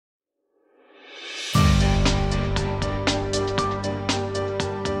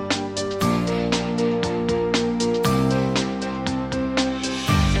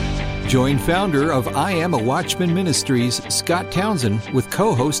Join founder of I Am a Watchman Ministries, Scott Townsend, with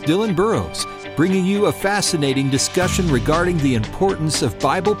co-host Dylan Burrows, bringing you a fascinating discussion regarding the importance of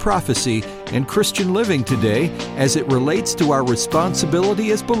Bible prophecy and Christian living today as it relates to our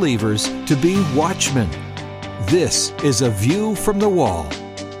responsibility as believers to be watchmen. This is A View from the Wall.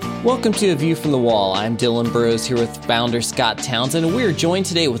 Welcome to A View from the Wall. I'm Dylan Burrows here with founder Scott Townsend, and we are joined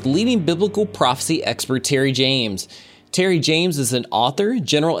today with leading biblical prophecy expert Terry James. Terry James is an author,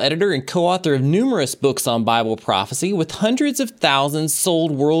 general editor, and co-author of numerous books on Bible prophecy with hundreds of thousands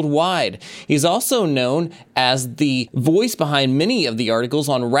sold worldwide. He's also known as the voice behind many of the articles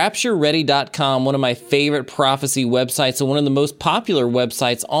on RaptureReady.com, one of my favorite prophecy websites and one of the most popular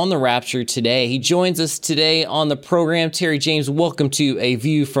websites on the Rapture today. He joins us today on the program. Terry James, welcome to A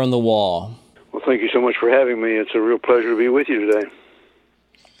View from the Wall. Well, thank you so much for having me. It's a real pleasure to be with you today.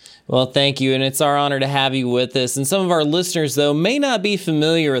 Well, thank you, and it's our honor to have you with us. And some of our listeners, though, may not be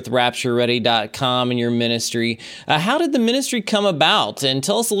familiar with RaptureReady.com and your ministry. How did the ministry come about? And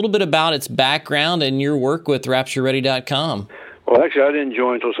tell us a little bit about its background and your work with RaptureReady.com. Well, actually, I didn't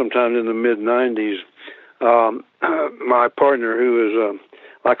join until sometime in the mid-'90s. My partner, who is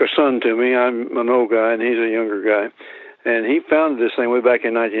like a son to me, I'm an old guy, and he's a younger guy. And he founded this thing way back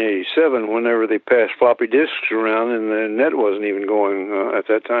in 1987 whenever they passed floppy disks around and the net wasn't even going at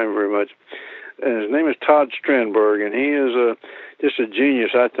that time very much. And his name is Todd Strandberg, and he is just a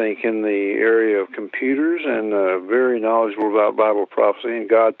genius, I think, in the area of computers and very knowledgeable about Bible prophecy. And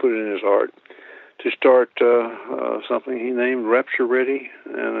God put it in his heart to start something he named Rapture Ready.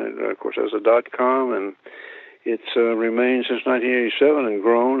 And it, of course, has a .com, and it's remained since 1987 and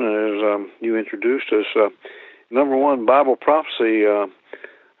grown. And as you introduced us, number one Bible prophecy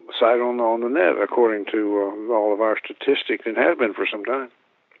site on the net, according to all of our statistics, and has been for some time.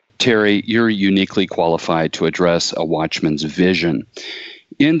 Terry, you're uniquely qualified to address a watchman's vision.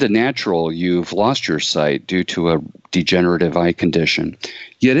 In the natural, you've lost your sight due to a degenerative eye condition.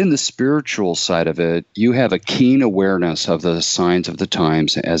 Yet in the spiritual side of it, you have a keen awareness of the signs of the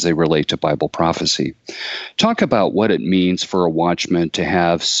times as they relate to Bible prophecy. Talk about what it means for a watchman to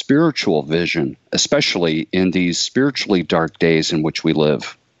have spiritual vision, especially in these spiritually dark days in which we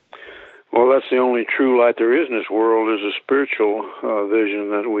live. Well, that's the only true light there is in this world, is a spiritual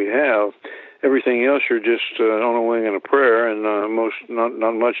vision that we have. Everything else, you're just on a wing and a prayer, and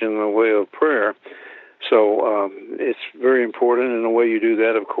not much in the way of prayer. So it's very important, and the way you do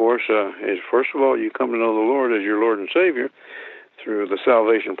that, of course, is first of all, you come to know the Lord as your Lord and Savior through the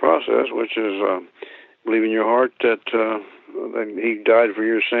salvation process, which is believe in your heart that He died for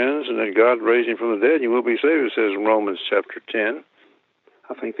your sins and that God raised Him from the dead, and you will be saved, it says in Romans chapter 10.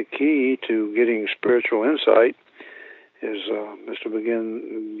 I think the key to getting spiritual insight is to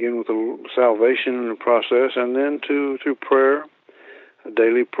begin with the salvation process, and then through prayer, a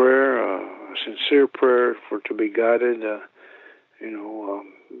daily prayer, a sincere prayer to be guided.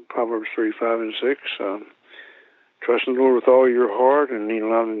 Proverbs 3, 5, and 6. Trust in the Lord with all your heart, and lean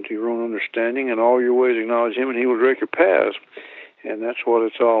not into your own understanding, and all your ways acknowledge Him, and He will direct your paths. And that's what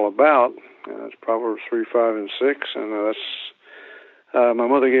it's all about. That's Proverbs 3, 5, and 6, and that's my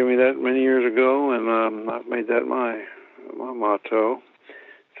mother gave me that many years ago, and I've made that my motto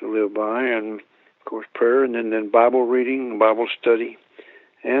to live by. And of course prayer, and then Bible reading, Bible study,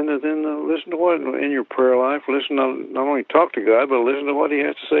 and then listen to what in your prayer life. Listen, not only talk to God, but listen to what He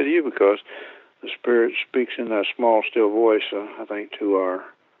has to say to you, because the Spirit speaks in that small, still voice. I think to our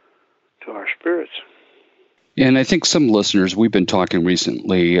spirits. And I think some listeners, we've been talking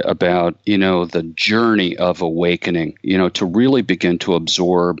recently about, the journey of awakening, to really begin to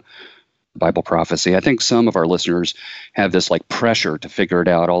absorb Bible prophecy. I think some of our listeners have this pressure to figure it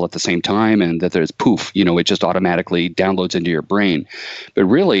out all at the same time, and that there's poof, it just automatically downloads into your brain. But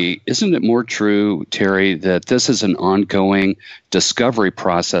really, isn't it more true, Terry, that this is an ongoing discovery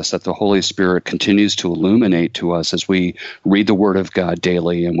process that the Holy Spirit continues to illuminate to us as we read the Word of God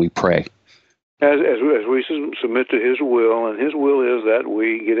daily and we pray? As we submit to His will, and His will is that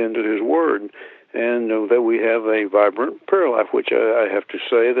we get into His Word, and that we have a vibrant prayer life, which I have to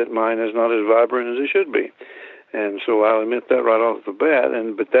say that mine is not as vibrant as it should be. And so I'll admit that right off the bat,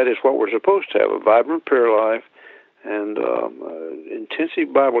 but that is what we're supposed to have, a vibrant prayer life and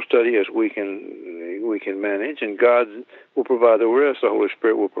intensive Bible study as we can manage, and God will provide the rest, the Holy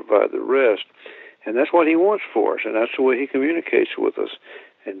Spirit will provide the rest. And that's what He wants for us, and that's the way He communicates with us.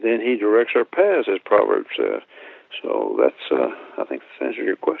 And then He directs our paths, as Proverbs says. So that's, I think, the answer to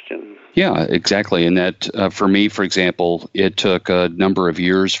your question. Yeah, exactly. And that, for me, for example, it took a number of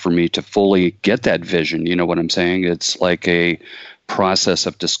years for me to fully get that vision. You know what I'm saying? It's like a process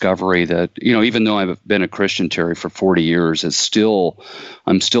of discovery that, even though I've been a Christian, Terry, for 40 years, I'm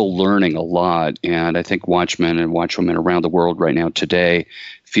still learning a lot. And I think watchmen and watchwomen around the world right now today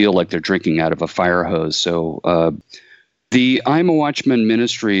feel like they're drinking out of a fire hose. So the I'm a Watchman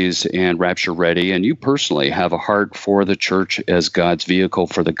Ministries and Rapture Ready, and you personally have a heart for the church as God's vehicle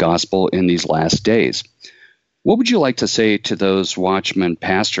for the gospel in these last days. What would you like to say to those watchmen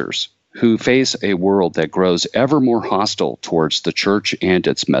pastors who face a world that grows ever more hostile towards the church and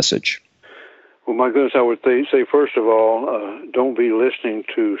its message? Well, my goodness, I would say, first of all, don't be listening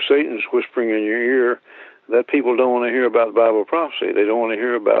to Satan's whispering in your ear that people don't want to hear about Bible prophecy. They don't want to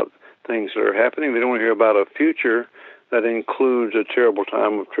hear about things that are happening. They don't want to hear about a future that includes a terrible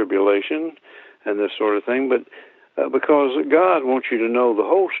time of tribulation and this sort of thing. But because God wants you to know the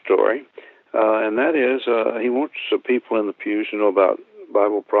whole story, and that is, He wants the people in the pews to know about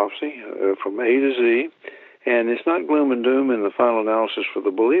Bible prophecy from A to Z, and it's not gloom and doom in the final analysis for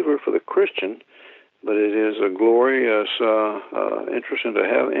the believer, for the Christian, but it is a glorious entrance into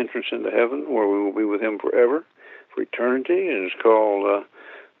heaven, where we will be with Him forever, for eternity, and it's called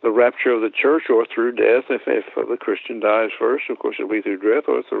the rapture of the church, or through death. If the Christian dies first, of course, it'll be through death,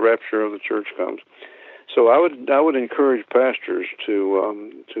 or if the rapture of the church comes. So I would encourage pastors to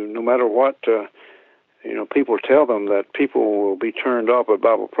no matter what. People tell them that people will be turned off by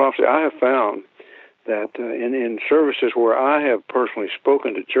Bible prophecy. I have found that in services where I have personally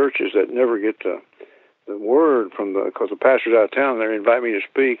spoken to churches that never get the word because the pastor's out of town, they invite me to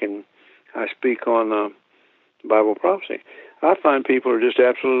speak, and I speak on Bible prophecy. I find people are just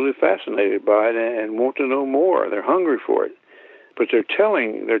absolutely fascinated by it and want to know more. They're hungry for it, but they're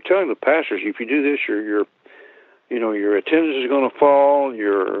telling the pastors, if you do this, your attendance is going to fall,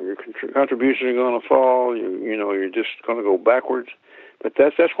 your contributions are going to fall, you're just going to go backwards. But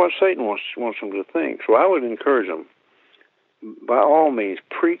that's what Satan wants them to think. So I would encourage them, by all means,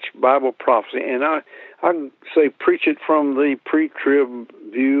 preach Bible prophecy. And I say preach it from the pre-trib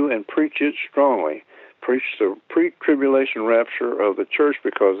view, and preach it strongly. Preach the pre-tribulation rapture of the church,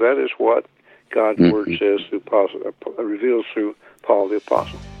 because that is what God's Word says reveals through Paul the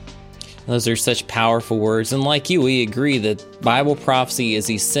Apostle. Those are such powerful words, and like you, we agree that Bible prophecy is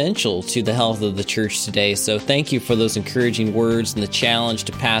essential to the health of the church today. So thank you for those encouraging words and the challenge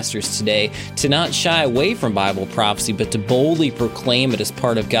to pastors today to not shy away from Bible prophecy, but to boldly proclaim it as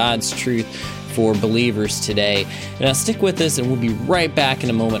part of God's truth for believers today. Now stick with us, and we'll be right back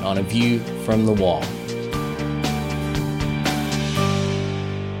in a moment on A View from the Wall.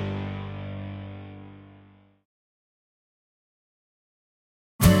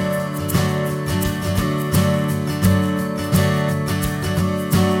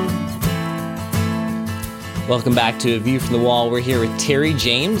 Welcome back to A View from the Wall. We're here with Terry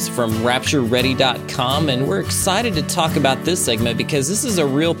James from RaptureReady.com, and we're excited to talk about this segment because this is a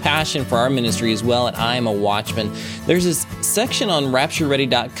real passion for our ministry as well at I Am a Watchman. There's this section on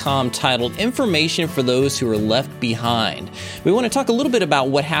RaptureReady.com titled Information for Those Who Are Left Behind. We want to talk a little bit about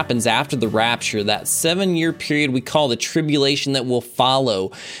what happens after the rapture, that 7-year period we call the tribulation that will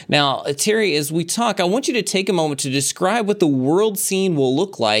follow. Now, Terry, as we talk, I want you to take a moment to describe what the world scene will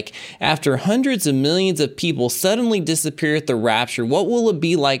look like after hundreds of millions of people suddenly disappear at the rapture. What will it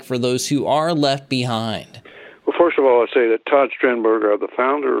be like for those who are left behind? Well, first of all, I'd say that Todd Sternberger, the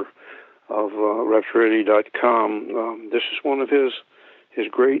founder of RaptureReady.com, this is one of his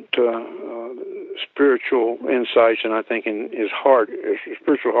great spiritual insights, and I think in his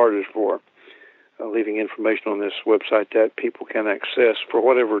spiritual heart is for leaving information on this website that people can access for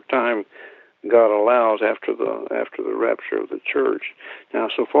whatever time God allows after the rapture of the church. Now,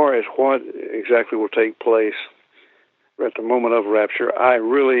 so far as what exactly will take place at the moment of rapture, I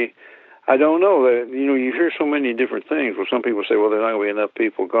don't know. That you hear so many different things. Well, some people say, well, there's not going to be enough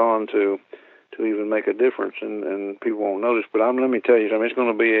people gone to even make a difference, and people won't notice. But let me tell you something. It's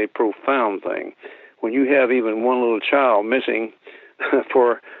going to be a profound thing. When you have even one little child missing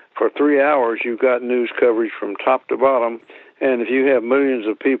for 3 hours, you've got news coverage from top to bottom. And if you have millions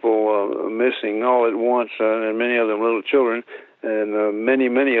of people missing all at once, and many of them little children, and many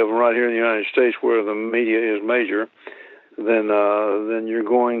of them right here in the United States where the media is major, then you're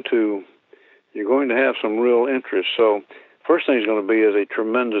going to have some real interest. So first thing is going to be is a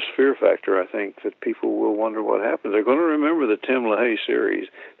tremendous fear factor. I think that people will wonder what happened. They're going to remember the Tim LaHaye series.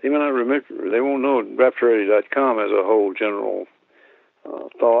 They may not remember. They won't know RaptureReady.com as a whole general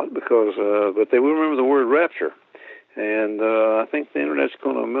thought, but they will remember the word rapture. And I think the Internet's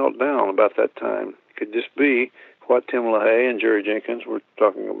going to melt down about that time. It could just be what Tim LaHaye and Jerry Jenkins were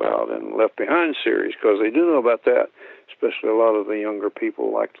talking about in Left Behind series, because they do know about that, especially a lot of the younger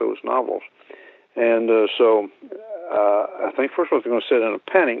people like those novels. And so I think first of all they're going to set in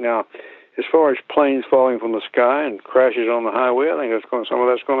a panic. Now, as far as planes falling from the sky and crashes on the highway, I think some of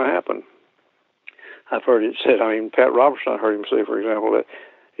that's going to happen. I've heard it said. I mean, Pat Robertson, I heard him say, for example, that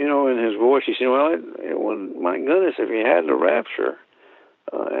in his voice, he said, "Well, my goodness, if he had the rapture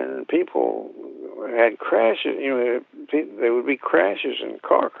and people had crashes, there would be crashes and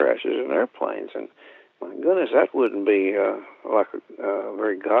car crashes and airplanes, and my goodness, that wouldn't be like a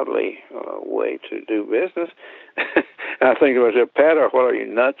very godly way to do business." I think it was Pat, or what, are you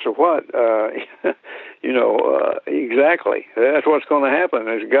nuts or what? Exactly. That's what's going to happen.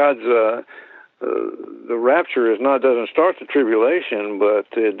 As God's the rapture doesn't start the tribulation, but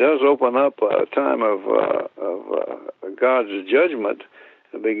it does open up a time of God's judgment.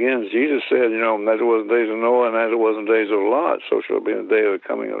 It begins. Jesus said, as it was in the days of Noah, and as it was in the days of Lot, so shall it be in the day of the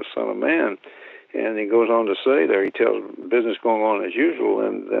coming of the Son of Man. And he goes on to say there, he tells business going on as usual,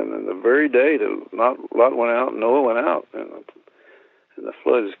 and then in the very day that Lot went out, Noah went out, and the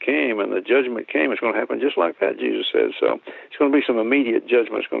floods came, and the judgment came. It's going to happen just like that, Jesus said. So it's going to be some immediate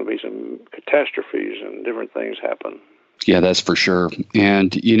judgment. It's going to be some catastrophes, and different things happen. Yeah, that's for sure.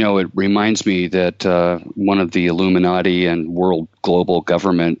 And, it reminds me that one of the Illuminati and world global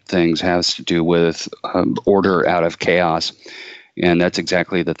government things has to do with order out of chaos. And that's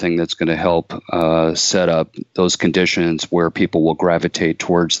exactly the thing that's going to help set up those conditions where people will gravitate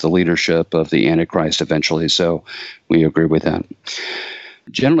towards the leadership of the Antichrist eventually. So we agree with that.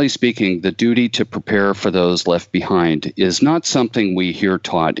 Generally speaking, the duty to prepare for those left behind is not something we hear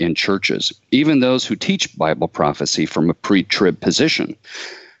taught in churches, even those who teach Bible prophecy from a pre-trib position.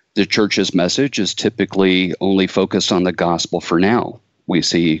 The church's message is typically only focused on the gospel for now. We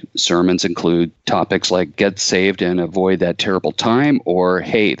see sermons include topics like get saved and avoid that terrible time, or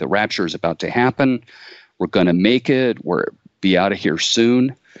hey, the rapture is about to happen, we're going to make it, we'll be out of here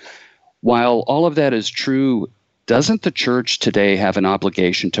soon. While all of that is true, doesn't the church today have an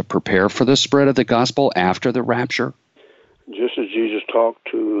obligation to prepare for the spread of the gospel after the rapture? Just as Jesus talked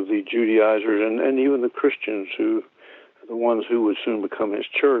to the Judaizers and even the Christians, the ones who would soon become his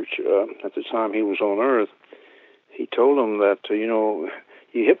church at the time he was on earth, he told them that, you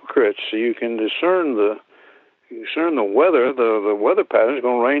hypocrites, you can discern the weather. The weather pattern is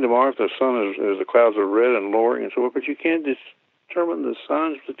going to rain tomorrow if the sun is the clouds are red and lowering and so forth, but you can't determine the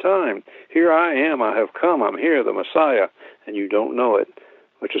signs of the time. Here I am, I have come, I'm here, the Messiah, and you don't know it.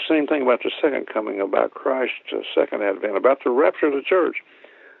 Which is the same thing about the second coming, about Christ's second advent, about the rapture of the church.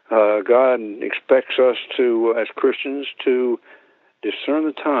 God expects us to, as Christians, to discern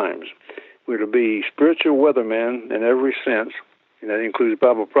the times. We're to be spiritual weathermen in every sense, and that includes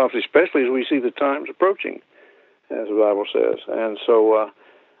Bible prophecy, especially as we see the times approaching, as the Bible says. And so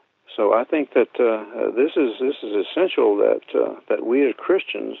I think that this is essential that we as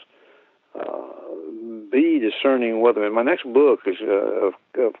Christians be discerning weathermen. My next book is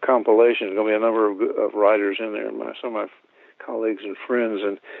of compilation. There's going to be a number of writers in there, some of my colleagues and friends,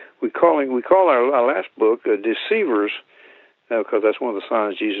 and we call our last book Deceivers. Because that's one of the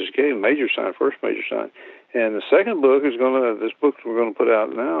signs Jesus gave, first major sign. And the second book this book we're going to put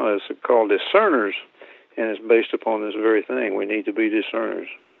out now is called Discerners, and it's based upon this very thing. We need to be discerners.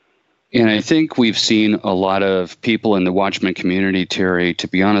 And I think we've seen a lot of people in the Watchman community, Terry, to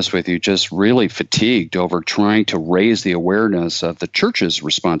be honest with you, just really fatigued over trying to raise the awareness of the church's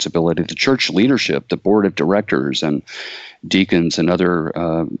responsibility, the church leadership, the board of directors and deacons and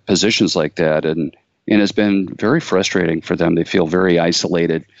other positions like that. And it's been very frustrating for them. They feel very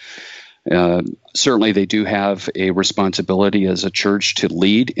isolated. Certainly, they do have a responsibility as a church to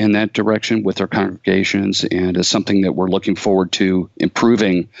lead in that direction with their congregations, and is something that we're looking forward to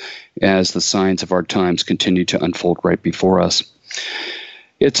improving as the signs of our times continue to unfold right before us.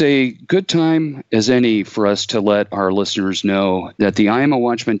 It's a good time as any for us to let our listeners know that the I Am a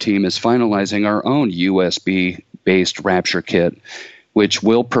Watchman team is finalizing our own USB-based Rapture Kit, which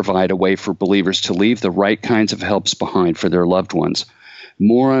will provide a way for believers to leave the right kinds of helps behind for their loved ones.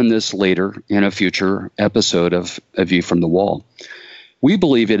 More on this later in a future episode of A View from the Wall. We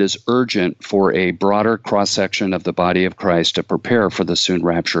believe it is urgent for a broader cross-section of the body of Christ to prepare for the soon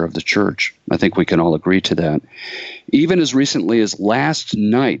rapture of the church. I think we can all agree to that. Even as recently as last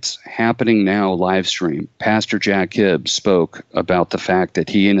night's Happening Now live stream, Pastor Jack Hibbs spoke about the fact that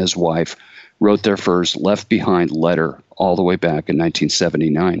he and his wife wrote their first Left Behind letter all the way back in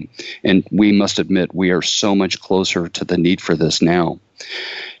 1979. And we must admit, we are so much closer to the need for this now.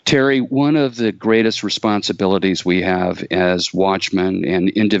 Terry, one of the greatest responsibilities we have as watchmen and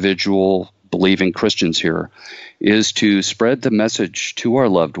individual believing Christians here is to spread the message to our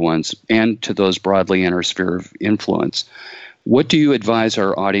loved ones and to those broadly in our sphere of influence. What do you advise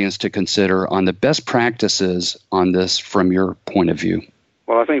our audience to consider on the best practices on this from your point of view?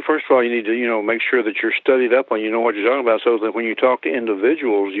 Well, I think first of all you need to make sure that you're studied up on what you're talking about, so that when you talk to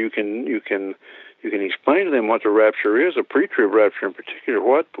individuals, you can explain to them what the rapture is, a pre-trib rapture in particular,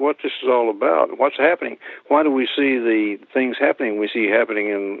 what this is all about, what's happening, why do we see the things happening we see happening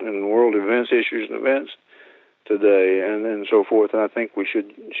in world events, issues, and events today, and so forth. And I think we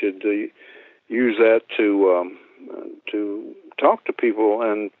should use that to talk to people,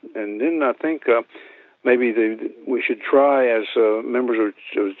 and then I think maybe we should try as members of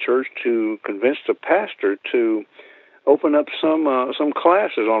the church to convince the pastor to open up some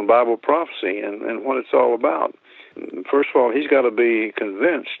classes on Bible prophecy and what it's all about. First of all, he's got to be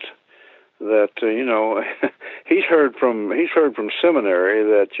convinced that he's heard from seminary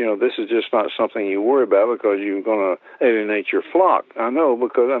that this is just not something you worry about because you're going to alienate your flock. I know,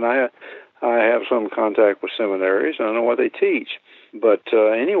 because I have some contact with seminaries, and I know what they teach. But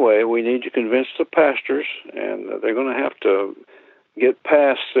anyway, we need to convince the pastors, and they're going to have to get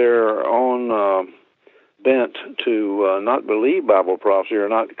past their own bent to not believe Bible prophecy or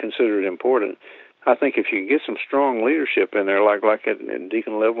not consider it important. I think if you get some strong leadership in there, like at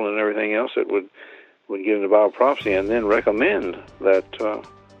deacon level and everything else, it would get into Bible prophecy, and then recommend that the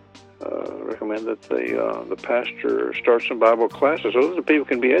pastor start some Bible classes so that the people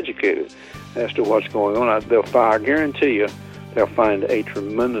can be educated as to what's going on. I guarantee you, they'll find a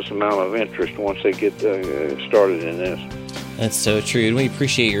tremendous amount of interest once they get started in this. That's so true, and we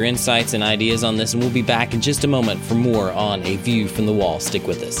appreciate your insights and ideas on this, and we'll be back in just a moment for more on A View from the Wall. Stick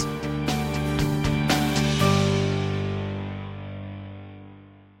with us.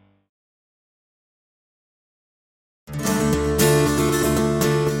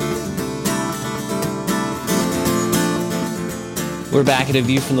 We're back at A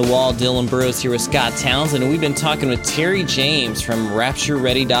View from the Wall. Dylan Burrows here with Scott Townsend, and we've been talking with Terry James from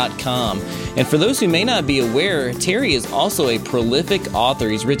RaptureReady.com. And for those who may not be aware, Terry is also a prolific author.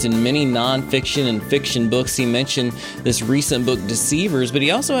 He's written many nonfiction and fiction books. He mentioned this recent book, Deceivers, but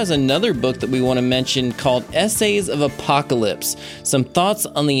he also has another book that we want to mention called Essays of Apocalypse, Some Thoughts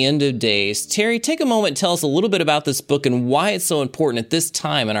on the End of Days. Terry, take a moment and tell us a little bit about this book and why it's so important at this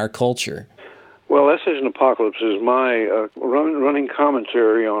time in our culture. Well, Essays in Apocalypse is my running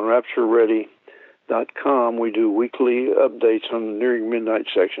commentary on RaptureReady.com. We do weekly updates on the Nearing Midnight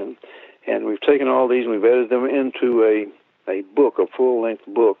section, and we've taken all these and we've edited them into a book, a full-length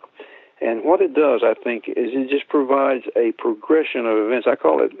book. And what it does, I think, is it just provides a progression of events. I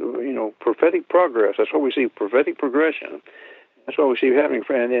call it, prophetic progress. That's what we see, prophetic progression. That's what we see happening,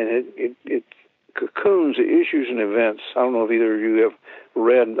 friend, and it cocoons the issues and events. I don't know if either of you have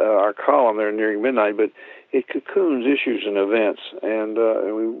read our column there Nearing Midnight, but it cocoons issues and events, and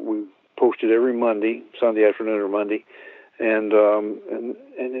we post it every Monday, Sunday afternoon or Monday, and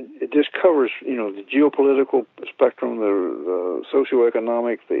it just covers the geopolitical spectrum, the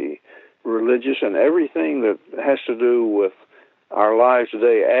socioeconomic, the religious, and everything that has to do with our lives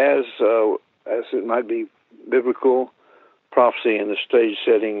today, as it might be biblical prophecy in the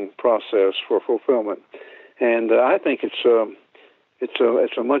stage-setting process for fulfillment. And I think it's a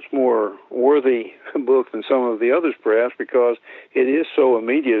much more worthy book than some of the others, perhaps, because it is so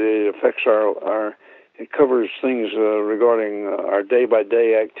immediate. It affects it covers things regarding our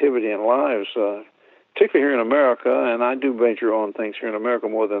day-by-day activity and lives, particularly here in America. And I do venture on things here in America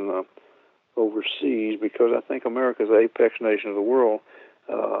more than overseas, because I think America is the apex nation of the world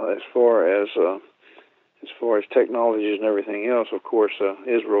as far as technologies and everything else. Of course,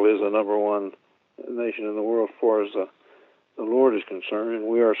 Israel is the number one nation in the world as far as the Lord is concerned, and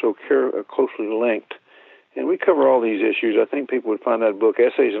we are so closely linked. And we cover all these issues. I think people would find that book,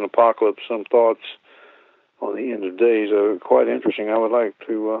 Essays in Apocalypse, Some Thoughts on the End of Days, quite interesting. I would like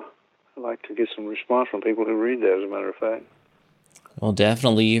to get some response from people who read that, as a matter of fact. Well,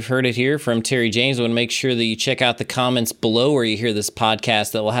 definitely. You've heard it here from Terry James. I want to make sure that you check out the comments below where you hear this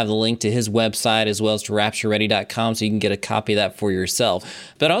podcast. That will have the link to his website as well as to RaptureReady.com, so you can get a copy of that for yourself.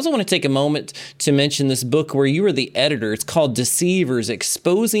 But I also want to take a moment to mention this book where you were the editor. It's called Deceivers,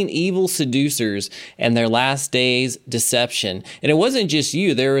 Exposing Evil Seducers and Their Last Days Deception. And it wasn't just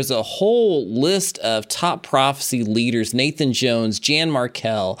you. There was a whole list of top prophecy leaders: Nathan Jones, Jan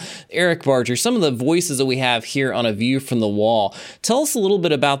Markell, Eric Barger, some of the voices that we have here on A View from the Wall. Tell us a little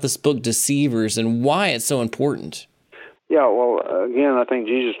bit about this book, Deceivers, and why it's so important. Yeah, well, again, I think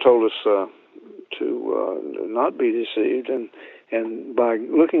Jesus told us to not be deceived, and by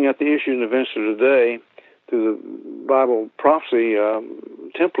looking at the issues and events of today through the Bible prophecy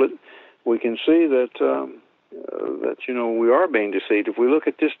template, we can see that we are being deceived. If we look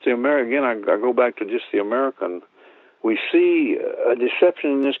at just the American, again, I go back to just the American we see a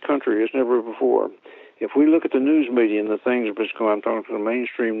deception in this country as never before. If we look at the news media and the things that have been going on, I'm talking from the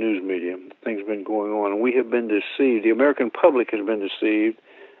mainstream news media, things have been going on, and we have been deceived. The American public has been deceived,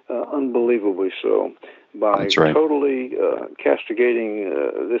 unbelievably so, by totally castigating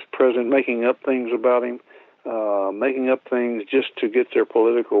this president, making up things about him, making up things just to get their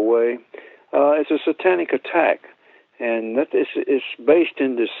political way. It's a satanic attack, and that is based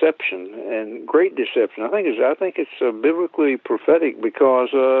in deception and great deception. I think it's biblically prophetic because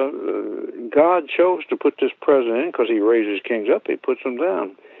God chose to put this president in because he raises kings up, he puts them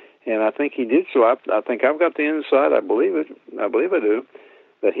down, and I think he did so. I think I've got the insight. I believe it. I believe I do.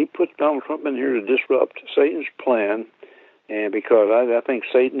 That he put Donald Trump in here to disrupt Satan's plan, and because I think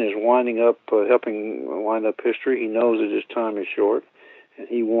Satan is helping wind up history. He knows that his time is short, and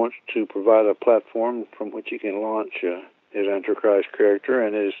he wants to provide a platform from which he can launch his Antichrist character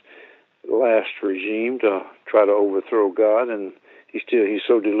and his last regime to try to overthrow God. And he's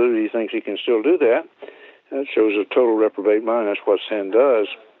so deluded he thinks he can still do that. That shows a total reprobate mind. That's what sin does.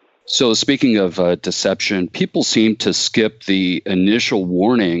 So speaking of deception, people seem to skip the initial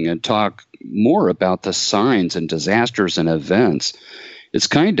warning and talk more about the signs and disasters and events. It's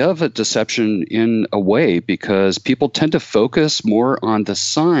kind of a deception in a way because people tend to focus more on the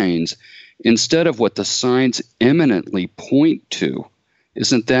signs instead of what the signs eminently point to.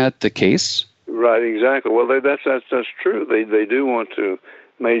 Isn't that the case? Right, exactly. Well, that's true. They do want to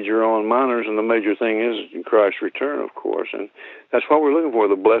major on minors, and the major thing is Christ's return, of course, and that's what we're looking for,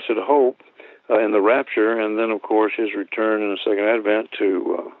 the blessed hope in the rapture, and then, of course, his return in the second advent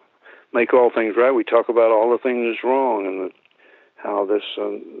to make all things right. We talk about all the things that's wrong and how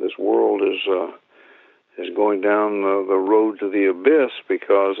this world is going down the road to the abyss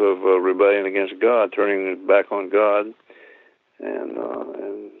because of rebellion against God, turning it back on God,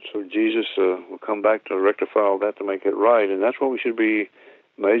 and so Jesus will come back to rectify all that, to make it right, and that's what we should be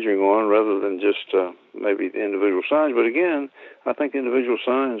majoring on rather than just maybe the individual signs. But again, I think individual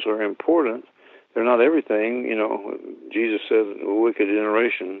signs are important. They're not everything. You know, Jesus said, "A wicked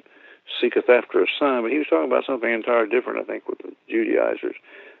generation seeketh after a sign," but he was talking about something entirely different, I think, with the Judaizers.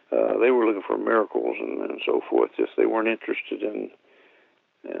 They were looking for miracles and so forth. Just they weren't interested in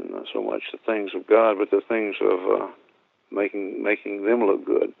so much the things of God, but the things of making them look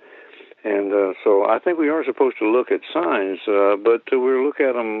good. And so I think we are supposed to look at signs, but we look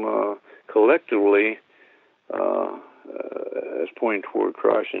at them collectively as pointing toward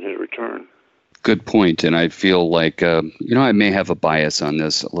Christ and his return. Good point. And I feel like, I may have a bias on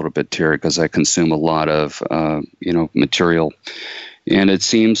this a little bit, Terry, because I consume a lot of, material. And it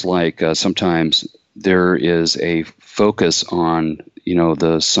seems like sometimes there is a focus on,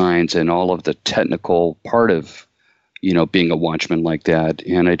 the signs and all of the technical part of being a watchman like that.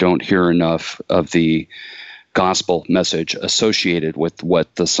 And I don't hear enough of the gospel message associated with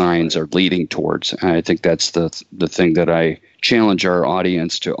what the signs are leading towards. And I think that's the thing that I challenge our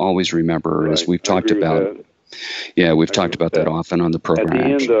audience to always remember, as we've talked about. Yeah, we've talked about that often on the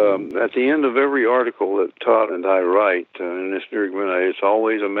program. At the end of every article that Todd and I write in this New Minute, it's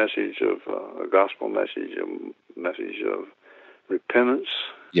always a message of a gospel message, a message of repentance.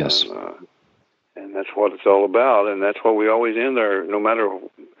 Yes. And that's what it's all about, and that's what we always end there, no matter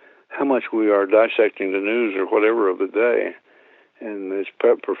how much we are dissecting the news or whatever of the day. And this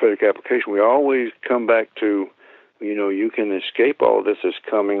prophetic application, we always come back to, you can escape all this that's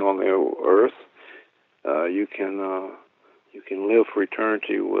coming on the earth. You can live for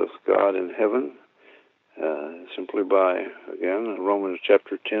eternity with God in heaven simply by, again, Romans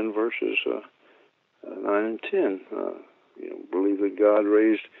chapter 10, verses 9 and 10. Believe that God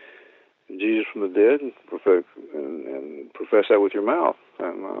raised Jesus from the dead and profess that with your mouth.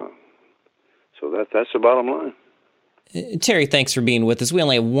 And so that's the bottom line. Terry, thanks for being with us. We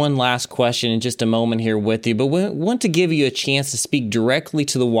only have one last question in just a moment here with you, but we want to give you a chance to speak directly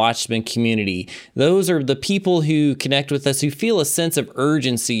to the Watchman community. Those are the people who connect with us, who feel a sense of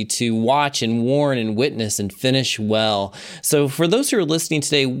urgency to watch and warn and witness and finish well. So for those who are listening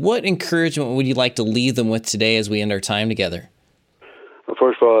today, what encouragement would you like to leave them with today as we end our time together? Well,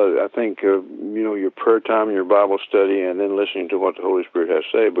 first of all, I think, your prayer time, your Bible study, and then listening to what the Holy Spirit has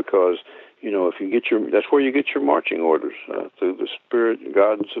to say, because if you get that's where you get your marching orders, through the Spirit,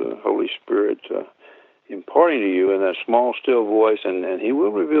 God's Holy Spirit imparting to you in that small, still voice, and he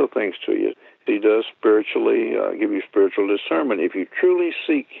will reveal things to you. He does spiritually give you spiritual discernment if you truly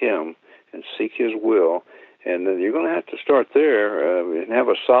seek him and seek his will. And then you're going to have to start there and have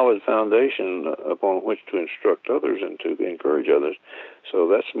a solid foundation upon which to instruct others and to encourage others. So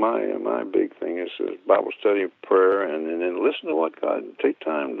that's my big thing is Bible study, prayer, and then listen to what God. Take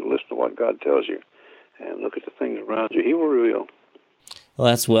time to listen to what God tells you, and look at the things around you. He will reveal. Well,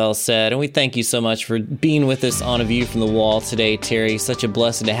 that's well said. And we thank you so much for being with us on A View from the Wall today, Terry. Such a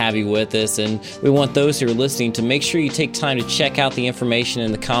blessing to have you with us. And we want those who are listening to make sure you take time to check out the information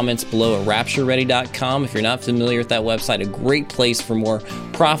in the comments below at raptureready.com. If you're not familiar with that website, a great place for more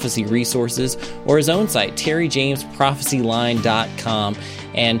prophecy resources, or his own site, terryjamesprophecyline.com.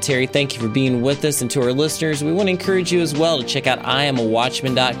 And Terry, thank you for being with us. And to our listeners, we want to encourage you as well to check out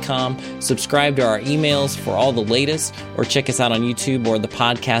IamAWatchman.com, subscribe to our emails for all the latest, or check us out on YouTube or the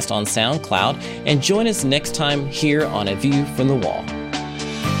podcast on SoundCloud. And join us next time here on A View from the Wall.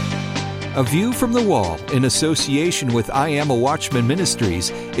 A View from the Wall, in association with I Am a Watchman Ministries,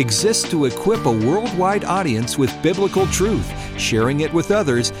 exists to equip a worldwide audience with biblical truth, sharing it with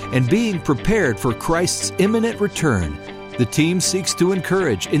others, and being prepared for Christ's imminent return. The team seeks to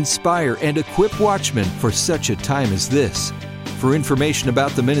encourage, inspire, and equip watchmen for such a time as this. For information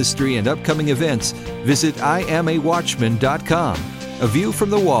about the ministry and upcoming events, visit IamAWatchman.com. A View from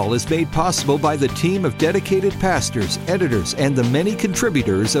the Wall is made possible by the team of dedicated pastors, editors, and the many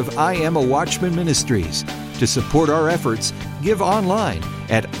contributors of I Am a Watchman Ministries. To support our efforts, give online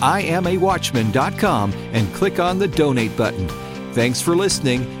at IamAWatchman.com and click on the Donate button. Thanks for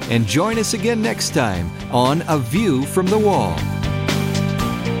listening, and join us again next time on A View from the Wall.